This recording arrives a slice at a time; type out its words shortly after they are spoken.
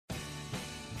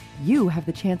you have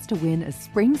the chance to win a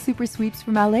Spring Super Sweeps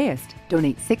from LAist.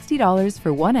 Donate $60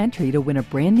 for one entry to win a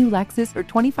brand new Lexus or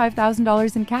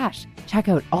 $25,000 in cash. Check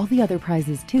out all the other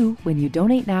prizes too when you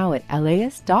donate now at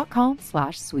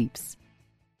laist.com/sweeps.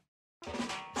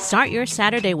 Start your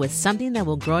Saturday with something that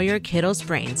will grow your kiddos'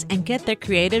 brains and get their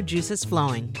creative juices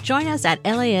flowing. Join us at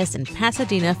LAist in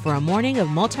Pasadena for a morning of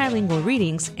multilingual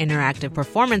readings, interactive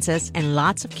performances, and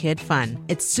lots of kid fun.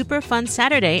 It's Super Fun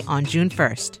Saturday on June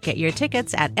 1st. Get your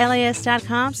tickets at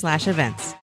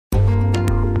laist.com/events.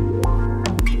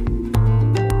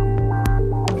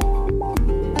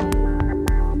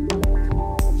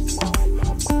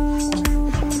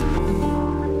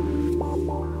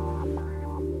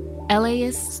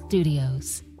 LAist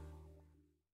Studios.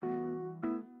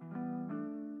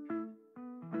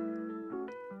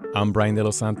 I'm Brian De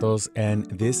Los Santos, and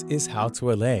this is How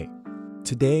to LA.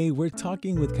 Today, we're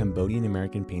talking with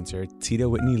Cambodian-American painter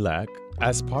Tidawhitney Lek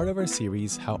as part of our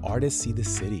series, How Artists See the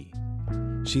City.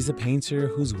 She's a painter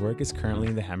whose work is currently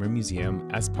in the Hammer Museum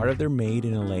as part of their Made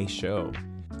in LA show.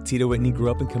 Tidawhitney grew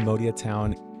up in Cambodia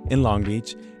town in Long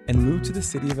Beach and moved to the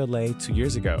city of LA 2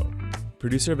 years ago.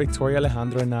 Producer Victoria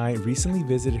Alejandro and I recently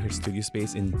visited her studio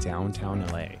space in downtown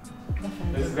LA.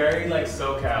 It's very like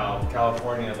SoCal,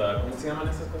 California. The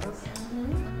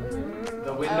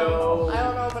window. I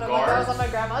don't know, but I'm like, I was at my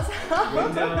grandma's house.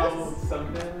 Window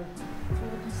something.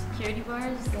 Security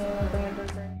bars.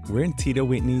 We're in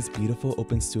Tidawhitney's beautiful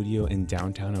open studio in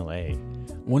downtown LA.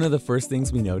 One of the first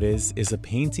things we notice is a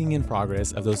painting in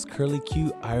progress of those curly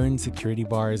cute iron security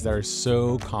bars that are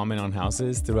so common on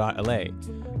houses throughout LA.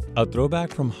 A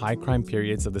throwback from high crime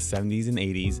periods of the 70s and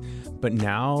 80s, but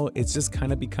now it's just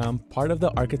kind of become part of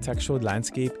the architectural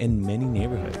landscape in many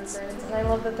neighborhoods. And I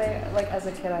love that they, like as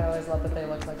a kid, I always loved that they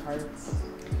look like hearts.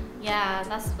 Yeah,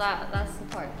 that's the part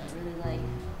that I really like.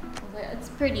 It's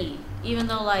pretty, even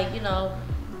though like, you know,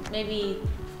 maybe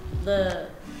the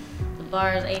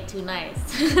bars ain't too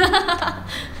nice.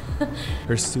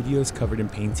 Her studio is covered in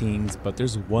paintings, but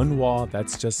there's one wall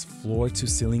that's just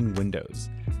floor-to-ceiling windows.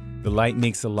 The light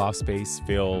makes the loft space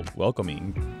feel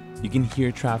welcoming. You can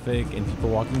hear traffic and people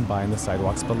walking by on the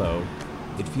sidewalks below.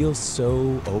 It feels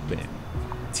so open.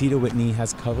 Tidawhitney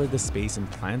has covered the space in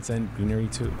plants and greenery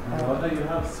too. I love that you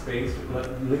have space.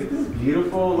 Look at this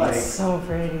beautiful, like... It's so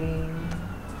pretty.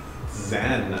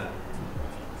 Zen.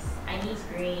 I need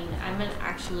green.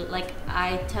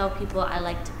 I tell people I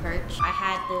like to perch. I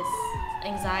had this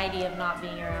anxiety of not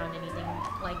being around anything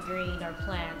like green or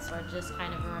plants, or just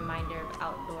kind of a reminder of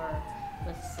outdoor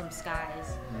with some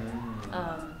skies.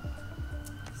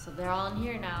 So they're all in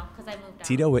here now because I moved out.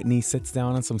 Tidawhitney sits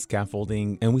down on some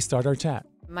scaffolding and we start our chat.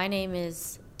 My name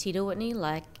is Tidawhitney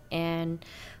Lek, and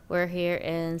we're here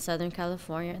in Southern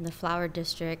California in the Flower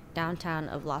District, downtown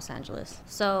of Los Angeles.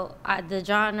 So the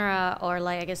genre, or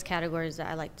like I guess categories that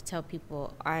I like to tell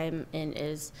people I'm in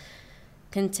is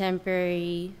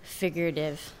contemporary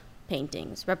figurative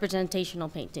paintings, representational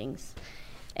paintings.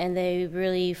 And they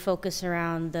really focus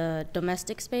around the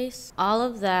domestic space. All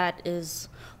of that is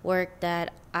work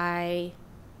that I've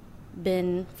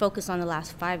been focused on the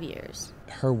last 5 years.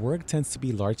 Her work tends to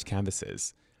be large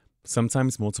canvases,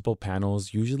 sometimes multiple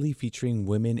panels, usually featuring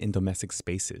women in domestic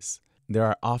spaces. There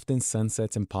are often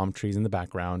sunsets and palm trees in the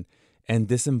background, and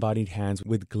disembodied hands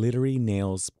with glittery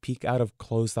nails peek out of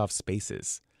closed-off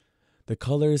spaces. The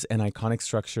colors and iconic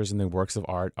structures in the works of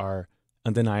art are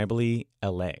undeniably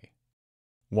LA.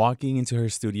 Walking into her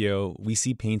studio, we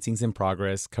see paintings in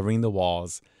progress covering the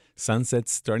walls,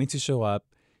 sunsets starting to show up,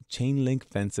 chain link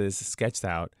fences sketched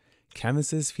out,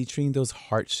 canvases featuring those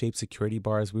heart-shaped security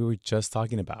bars we were just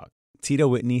talking about.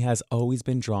 Tidawhitney has always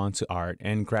been drawn to art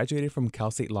and graduated from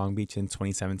Cal State Long Beach in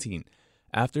 2017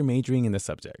 after majoring in the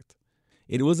subject.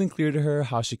 It wasn't clear to her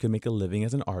how she could make a living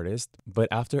as an artist, but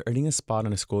after earning a spot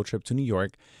on a school trip to New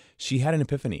York, she had an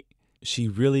epiphany. She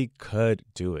really could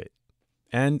do it.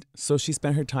 And so she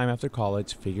spent her time after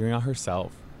college figuring out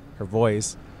herself, her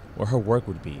voice, where her work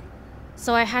would be.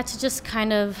 So I had to just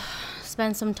kind of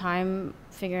spend some time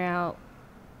figuring out,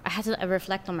 I had to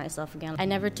reflect on myself again. I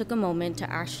never took a moment to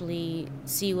actually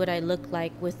see what I looked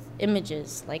like with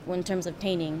images, like in terms of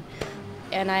painting.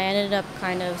 And I ended up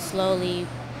kind of slowly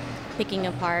picking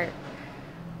apart,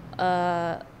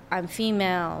 I'm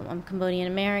female, I'm Cambodian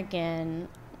American.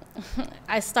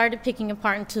 I started picking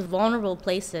apart into vulnerable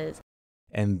places.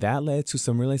 And that led to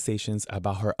some realizations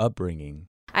about her upbringing.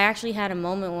 I actually had a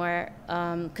moment where,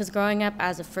 because growing up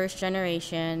as a first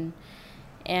generation,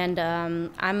 and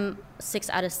I'm 6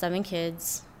 out of 7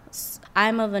 kids,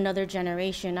 I'm of another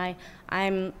generation. I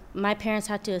My parents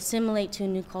had to assimilate to a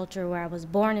new culture where I was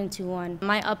born into one.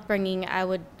 My upbringing,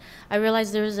 I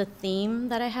realized there was a theme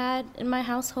that I had in my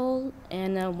household,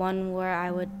 and one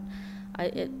where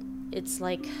it's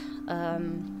like, how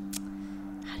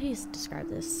do you describe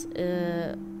this?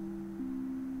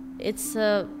 It's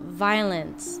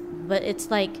violence, but it's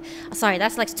like, sorry,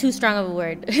 that's like too strong of a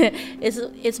word.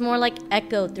 It's more like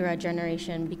echoed through our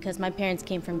generation because my parents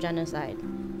came from genocide.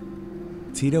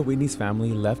 Tidawhitney's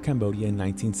family left Cambodia in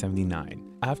 1979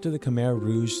 after the Khmer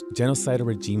Rouge genocidal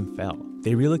regime fell.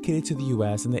 They relocated to the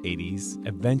U.S. in the 80s,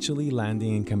 eventually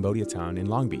landing in Cambodia town in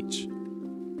Long Beach.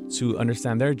 To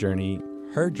understand their journey,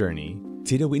 her journey,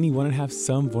 Tidawhitney wanted to have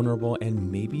some vulnerable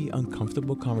and maybe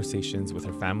uncomfortable conversations with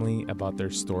her family about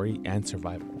their story and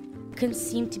survival. Couldn't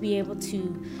seem to be able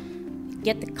to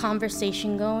get the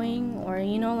conversation going, or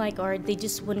or they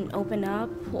just wouldn't open up,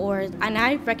 and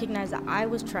I recognized that I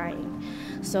was trying.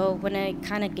 So when I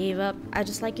kind of gave up, I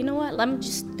just let me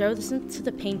just throw this into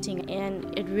the painting,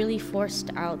 and it really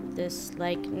forced out this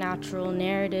natural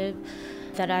narrative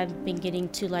that I've been getting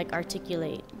to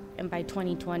articulate. And by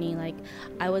 2020,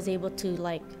 I was able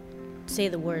to say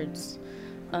the words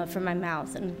from my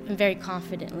mouth and very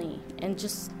confidently, and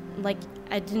just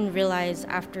I didn't realize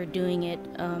after doing it,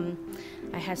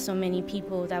 I had so many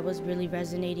people that was really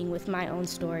resonating with my own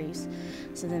stories.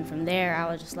 So then from there, I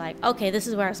was just okay, this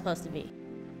is where I'm supposed to be.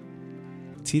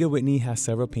 Tidawhitney has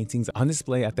several paintings on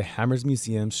display at the Hammers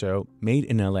Museum show Made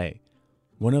in LA.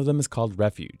 One of them is called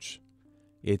Refuge.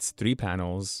 It's 3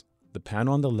 panels. The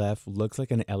panel on the left looks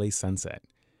like an LA sunset,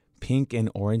 pink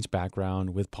and orange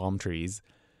background with palm trees.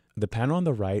 The panel on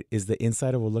the right is the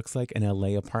inside of what looks like an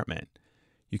LA apartment.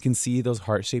 You can see those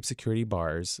heart-shaped security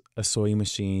bars, a sewing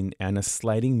machine, and a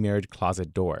sliding mirrored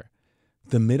closet door.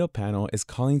 The middle panel is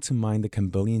calling to mind the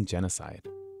Cambodian genocide.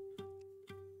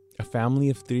 A family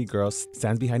of 3 girls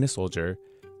stands behind a soldier,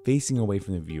 facing away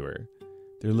from the viewer.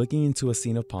 They're looking into a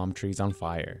scene of palm trees on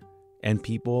fire, and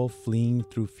people fleeing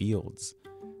through fields.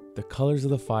 The colors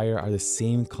of the fire are the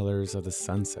same colors of the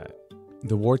sunset.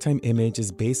 The wartime image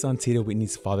is based on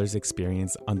Tidawhitney's father's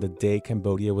experience on the day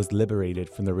Cambodia was liberated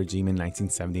from the regime in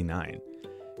 1979.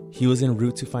 He was en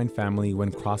route to find family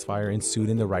when crossfire ensued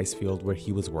in the rice field where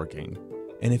he was working.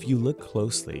 And if you look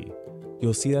closely,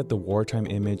 you'll see that the wartime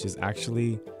image is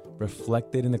actually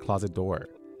reflected in the closet door.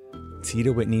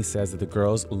 Tidawhitney says that the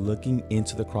girls looking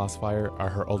into the crossfire are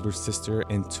her older sister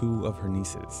and 2 of her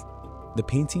nieces. The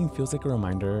painting feels like a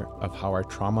reminder of how our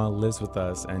trauma lives with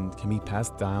us and can be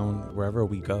passed down wherever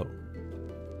we go.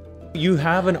 You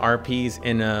have an art piece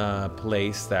in a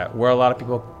place where a lot of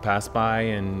people pass by,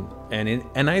 and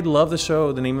I love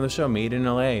the name of the show, Made in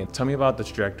LA. Tell me about the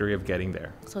trajectory of getting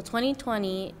there. So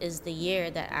 2020 is the year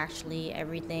that actually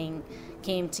everything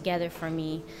came together for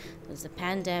me. It was the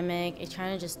pandemic. It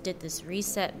kind of just did this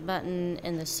reset button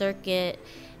in the circuit,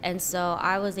 and so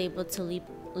I was able to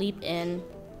leap in.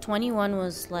 21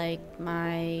 was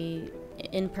my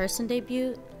in-person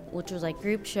debut, which was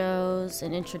group shows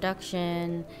and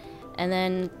introduction, and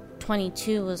then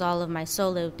 22 was all of my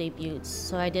solo debuts.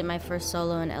 So I did my first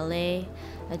solo in LA,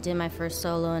 I did my first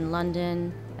solo in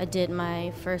London, I did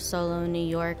my first solo in New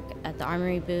York at the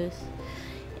Armory booth,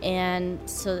 and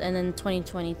then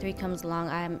 2023 comes along.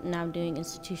 I'm now doing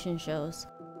institution shows.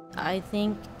 I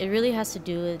think it really has to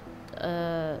do with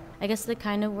I guess the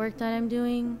kind of work that I'm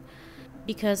doing,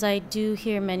 because I do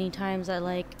hear many times that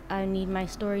I need my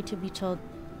story to be told.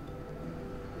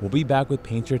 We'll be back with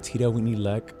painter Tidawhitney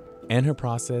Luck and her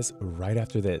process right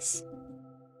after this.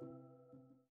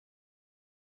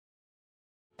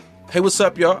 Hey, what's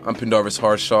up, y'all? I'm Pendarvis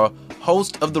Harshaw,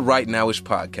 host of the Right Nowish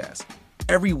podcast.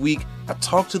 Every week, I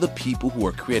talk to the people who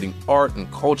are creating art and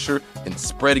culture and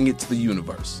spreading it to the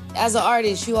universe. As an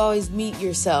artist, you always meet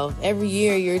yourself. Every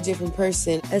year, you're a different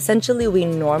person. Essentially, we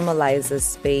normalize a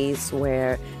space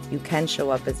where you can show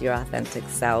up as your authentic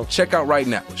self. Check out Right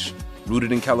Nowish,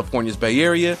 rooted in California's Bay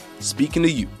Area, speaking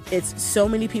to you. It's so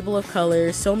many people of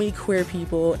color, so many queer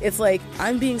people. It's like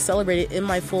I'm being celebrated in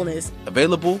my fullness.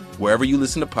 Available wherever you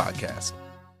listen to podcasts.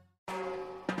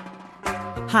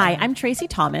 Hi, I'm Tracy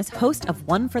Thomas, host of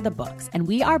One for the Books, and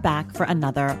we are back for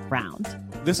another round.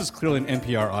 This is clearly an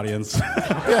NPR audience.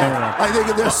 Yeah, I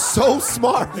think they're so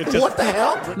smart. What the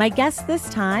hell? My guests this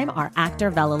time are actor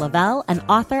Vella Lavelle and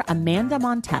author Amanda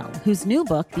Montell, whose new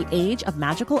book, The Age of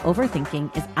Magical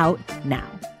Overthinking, is out now.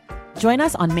 Join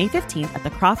us on May 15th at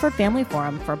the Crawford Family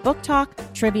Forum for book talk,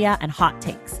 trivia, and hot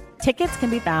takes. Tickets can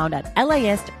be found at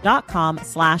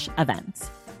laist.com/events.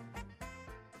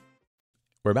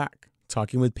 We're back,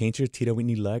 talking with painter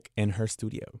Tidawhitney Luck and her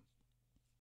studio.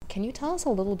 Can you tell us a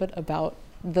little bit about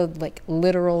the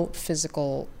literal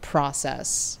physical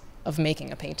process of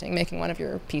making a painting, making one of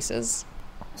your pieces?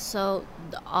 So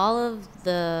all of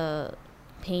the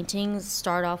paintings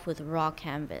start off with raw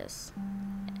canvas.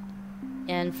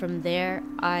 And from there,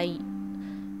 I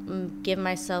give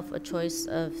myself a choice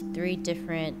of three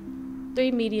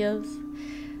mediums,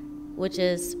 which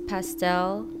is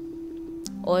pastel,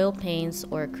 oil paints,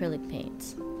 or acrylic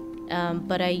paints.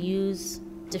 But I use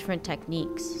different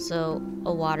techniques. So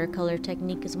a watercolor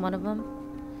technique is one of them.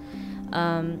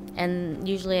 And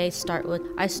usually I start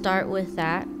with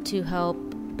that to help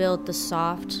build the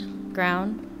soft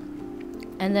ground,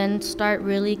 and then start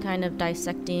really kind of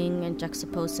dissecting and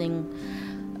juxtaposing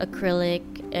acrylic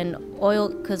and oil,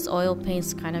 because oil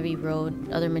paints kind of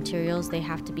erode other materials. They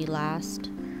have to be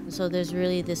last. So there's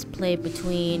really this play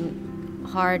between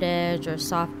hard edge or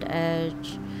soft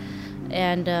edge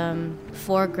and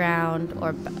foreground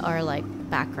or like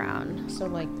background. So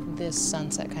like this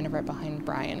sunset kind of right behind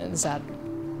Brian, is that,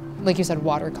 like you said,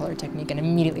 watercolor technique? And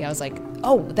immediately I was like,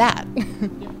 oh, that.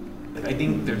 I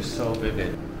think they're so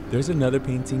vivid. There's another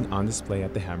painting on display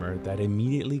at the Hammer that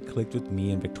immediately clicked with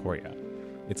me and Victoria.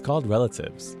 It's called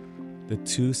Relatives. The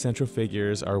two central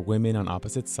figures are women on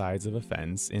opposite sides of a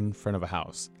fence in front of a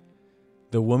house.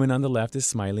 The woman on the left is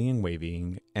smiling and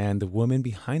waving, and the woman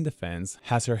behind the fence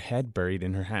has her head buried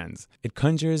in her hands. It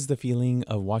conjures the feeling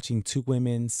of watching two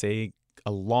women say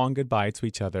a long goodbye to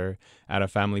each other at a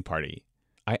family party.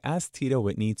 I asked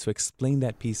Tidawhitney to explain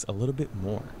that piece a little bit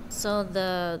more. So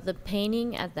the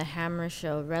painting at the Hammer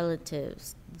show,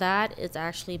 Relatives, that is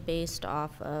actually based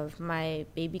off of my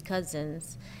baby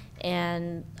cousins,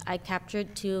 and I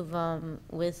captured two of them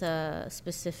with a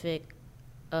specific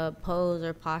pose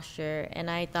or posture, and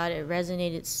I thought it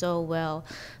resonated so well,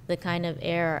 the kind of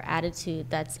air or attitude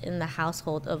that's in the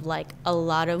household of like a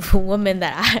lot of women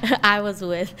that I was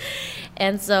with.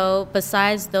 And so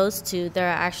besides those two, there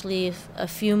are actually a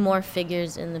few more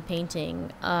figures in the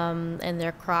painting, and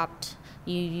they're cropped.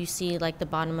 You see like the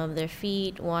bottom of their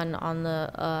feet, one on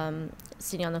the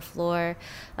sitting on the floor,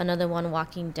 another one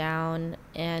walking down,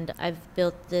 and I've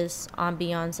built this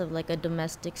ambiance of like a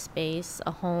domestic space,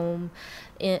 a home,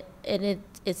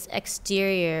 it's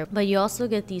exterior, but you also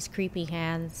get these creepy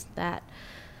hands that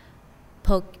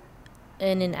poke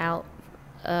in and out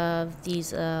of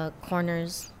these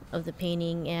corners of the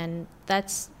painting, and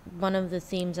that's one of the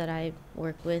themes that I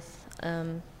work with,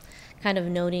 kind of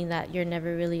noting that you're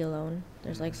never really alone.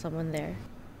 There's like someone there.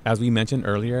 As we mentioned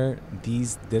earlier,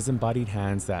 these disembodied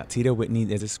hands that Tidawhitney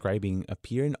is describing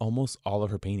appear in almost all of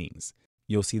her paintings.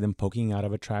 You'll see them poking out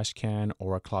of a trash can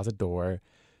or a closet door.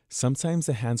 Sometimes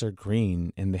the hands are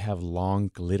green and they have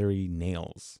long, glittery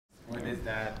nails. What is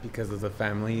that? Because of the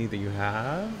family that you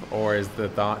have, or is the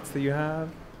thoughts that you have?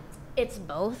 It's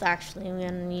both, actually,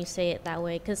 when you say it that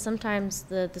way, because sometimes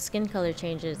the skin color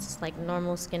changes. It's like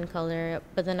normal skin color,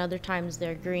 but then other times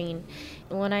they're green.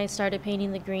 And when I started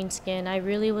painting the green skin, I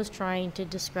really was trying to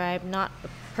describe not a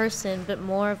person, but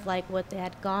more of like what they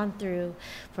had gone through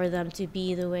for them to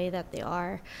be the way that they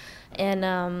are.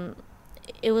 And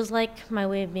it was like my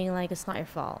way of being like, it's not your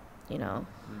fault, you know.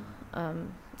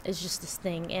 It's just this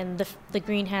thing. And the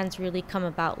green hands really come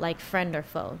about like friend or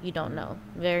foe, you don't know.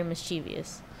 Very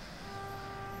mischievous.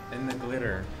 And the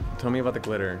glitter. Tell me about the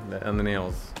glitter on the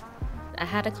nails. I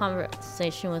had a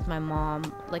conversation with my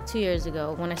mom like 2 years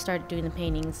ago when I started doing the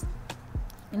paintings.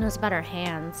 And it was about her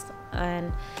hands.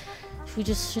 And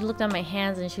she looked at my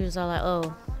hands and she was all like,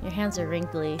 oh, your hands are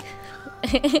wrinkly.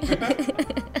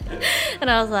 And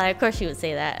I was like, of course she would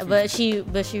say that. But she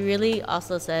really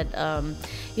also said,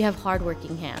 you have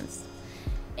hardworking hands.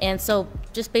 And so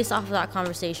just based off of that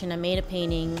conversation, I made a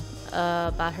painting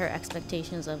about her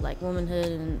expectations of like womanhood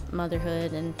and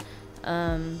motherhood and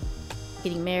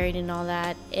getting married and all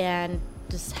that. And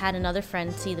just had another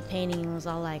friend see the painting and was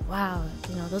all like, wow,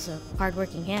 you know, those are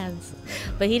hardworking hands.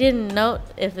 But he didn't note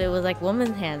if it was like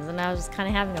woman's hands. And I was kind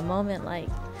of having a moment like,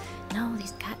 no,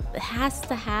 it has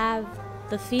to have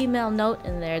the female note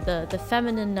in there, the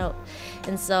feminine note.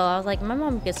 And so I was like, my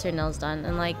mom gets her nails done,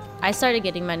 and like I started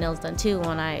getting my nails done too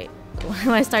when I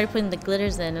started putting the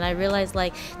glitters in, and I realized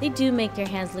like they do make your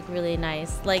hands look really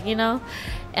nice, like, you know.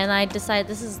 And I decided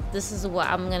this is what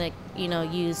I'm gonna, you know,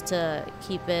 use to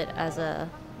keep it as a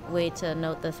way to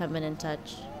note the feminine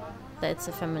touch, that it's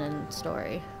a feminine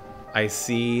story. I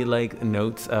see like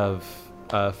notes of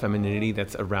femininity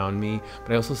that's around me,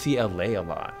 but I also see LA a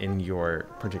lot in your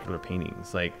particular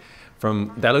paintings. Like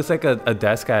that looks like a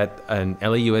desk at an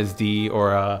LAUSD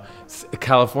or a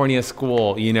California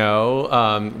school, you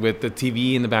know, with the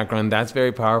TV in the background. That's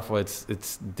very powerful. It's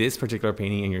this particular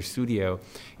painting in your studio.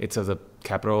 It's of the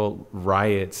Capitol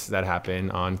riots that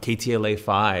happened on KTLA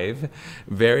 5,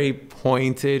 very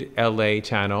pointed LA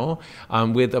channel,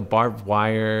 with a barbed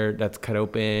wire that's cut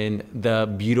open,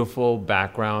 the beautiful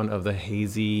background of the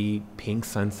hazy pink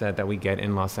sunset that we get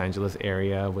in Los Angeles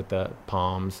area with the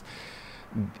palms.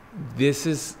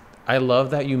 I love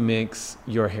that you mix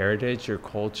your heritage, your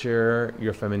culture,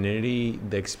 your femininity,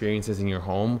 the experiences in your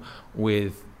home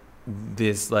with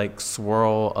this like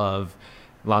swirl of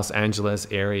Los Angeles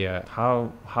area.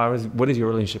 What is your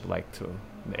relationship like to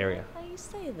the area? How you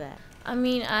say that? I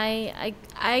mean, I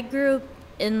grew up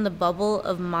in the bubble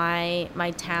of my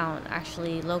town,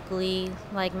 actually, locally.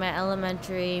 Like my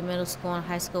elementary, middle school, and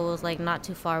high school was like not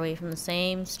too far away from the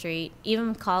same street.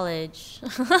 Even college,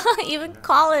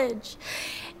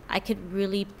 I could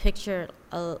really picture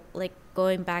like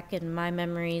going back, and my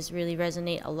memories really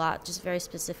resonate a lot. Just very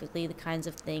specifically the kinds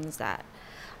of things that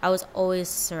I was always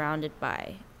surrounded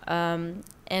by.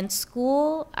 And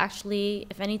school, actually,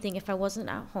 if anything, if I wasn't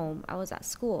at home, I was at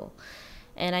school.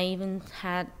 And I even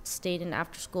had stayed in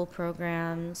after-school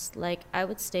programs. Like, I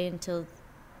would stay until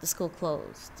the school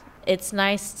closed. It's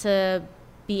nice to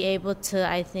be able to,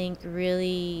 I think,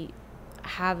 really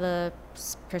have a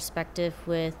perspective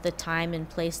with the time and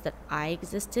place that I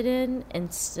existed in,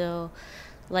 and still,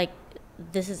 like,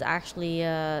 this is actually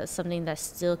something that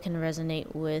still can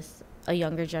resonate with a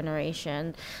younger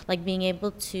generation. Like, being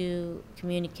able to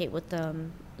communicate with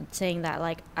them, saying that,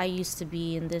 like, I used to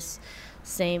be in this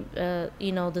same,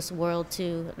 this world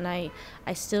too, and I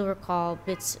still recall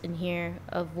bits in here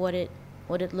of what it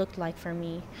looked like for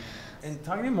me. And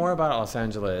talking more about Los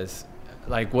Angeles,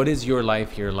 like, what is your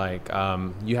life here like?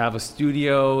 You have a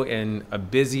studio in a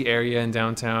busy area in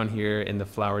downtown here in the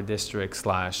Flower District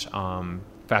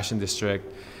 / Fashion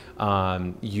District.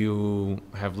 You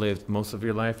have lived most of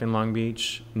your life in Long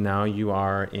Beach. Now you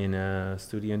are in a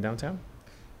studio in downtown?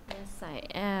 Yes, I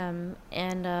am.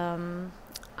 And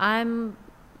I'm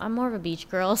more of a beach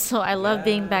girl, so I love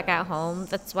being back at home.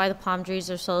 That's why the palm trees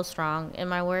are so strong in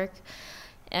my work.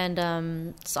 And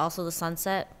it's also the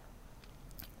sunset.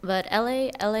 But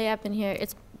LA, I've been here.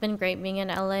 It's been great being in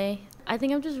LA. I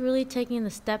think I'm just really taking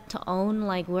the step to own,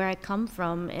 like, where I come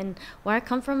from. And where I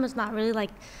come from is not really,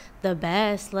 like, the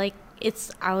best. Like,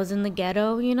 I was in the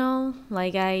ghetto, you know?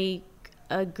 Like, I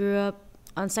grew up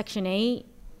on Section 8.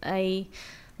 It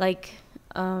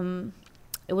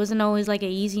wasn't always, like, an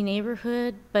easy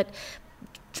neighborhood, but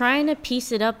trying to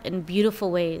piece it up in beautiful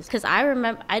ways. Because I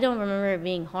don't remember it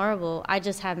being horrible. I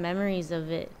just have memories of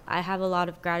it. I have a lot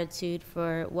of gratitude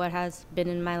for what has been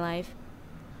in my life.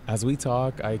 As we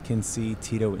talk, I can see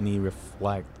Tidawhitney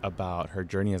reflect about her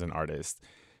journey as an artist.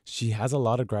 She has a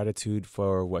lot of gratitude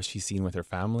for what she's seen with her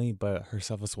family, but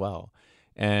herself as well.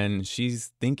 And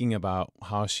she's thinking about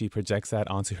how she projects that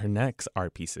onto her next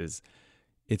art pieces.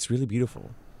 It's really beautiful.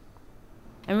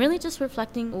 I'm really just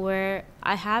reflecting where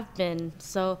I have been.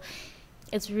 So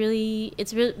it's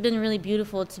been really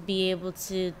beautiful to be able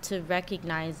to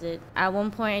recognize it. At one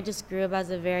point, I just grew up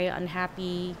as a very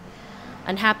unhappy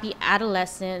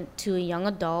adolescent to a young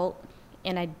adult,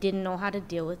 and I didn't know how to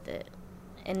deal with it.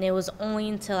 And it was only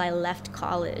until I left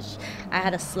college, I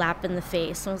had a slap in the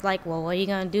face. I was like, well, what are you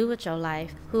going to do with your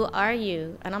life? Who are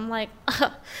you? And I'm like,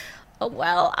 I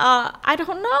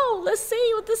don't know. Let's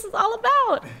see what this is all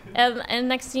about. And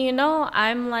next thing you know,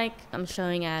 I'm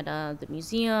showing at the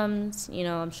museums,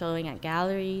 I'm showing at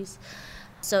galleries.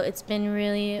 So it's been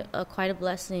really quite a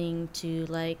blessing to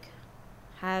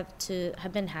have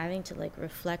been having to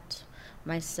reflect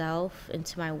myself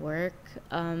into my work,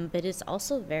 but it's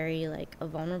also very a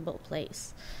vulnerable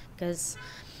place, because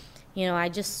I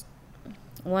just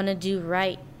want to do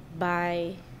right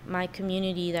by my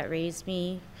community that raised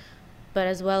me, but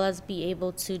as well as be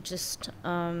able to just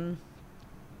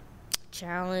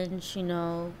challenge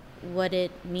what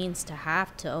it means to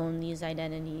have to own these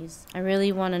identities. I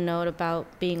really want to note about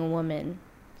being a woman.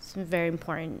 It's very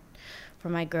important for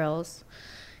my girls.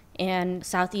 And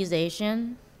Southeast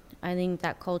Asian, I think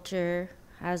that culture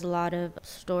has a lot of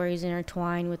stories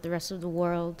intertwined with the rest of the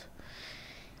world.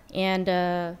 And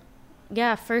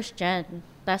first gen,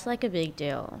 that's a big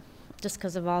deal, just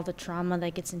because of all the trauma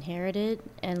that gets inherited.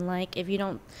 And if you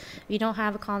don't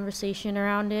have a conversation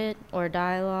around it or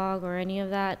dialogue or any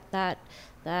of that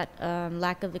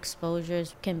lack of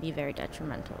exposures can be very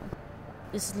detrimental.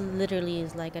 This literally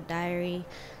is like a diary,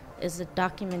 is a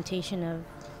documentation of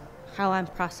how I'm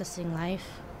processing life.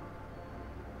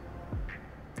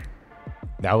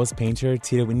 That was painter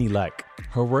Tidawhitney Luck.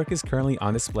 Her work is currently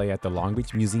on display at the Long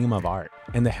Beach Museum of Art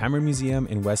and the Hammer Museum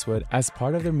in Westwood as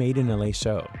part of their Made in LA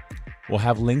show. We'll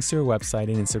have links to her website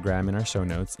and Instagram in our show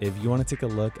notes if you want to take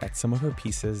a look at some of her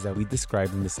pieces that we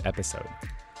described in this episode.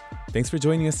 Thanks for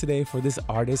joining us today for this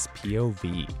Artist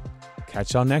POV.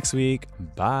 Catch y'all next week.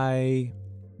 Bye.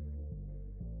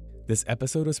 This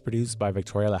episode was produced by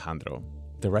Victoria Alejandro.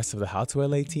 The rest of the How to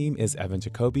LA team is Evan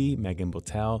Jacoby, Megan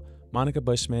Botell, Monica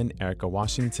Bushman, Erica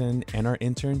Washington, and our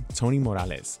intern, Tony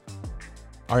Morales.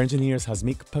 Our engineer is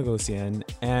Hasmik Pagosian,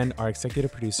 and our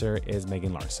executive producer is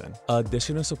Megan Larson.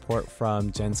 Additional support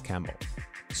from Jens Campbell.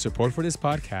 Support for this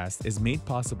podcast is made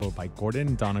possible by Gordon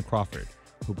and Donna Crawford,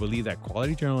 who believe that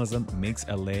quality journalism makes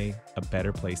LA a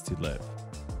better place to live.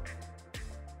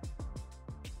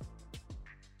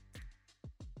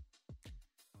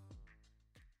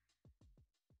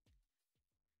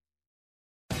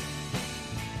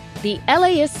 The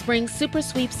LAist Spring Super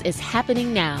Sweeps is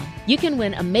happening now. You can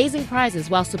win amazing prizes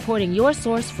while supporting your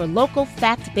source for local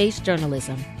fact-based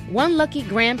journalism. One lucky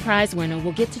grand prize winner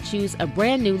will get to choose a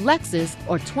brand new Lexus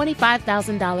or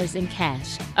 $25,000 in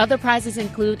cash. Other prizes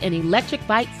include an electric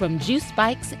bike from Juice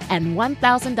Bikes and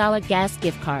 $1,000 gas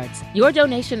gift cards. Your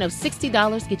donation of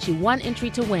 $60 gets you one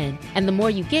entry to win, and the more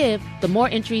you give, the more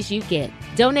entries you get.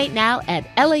 Donate now at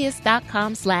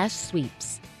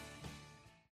laist.com/sweeps.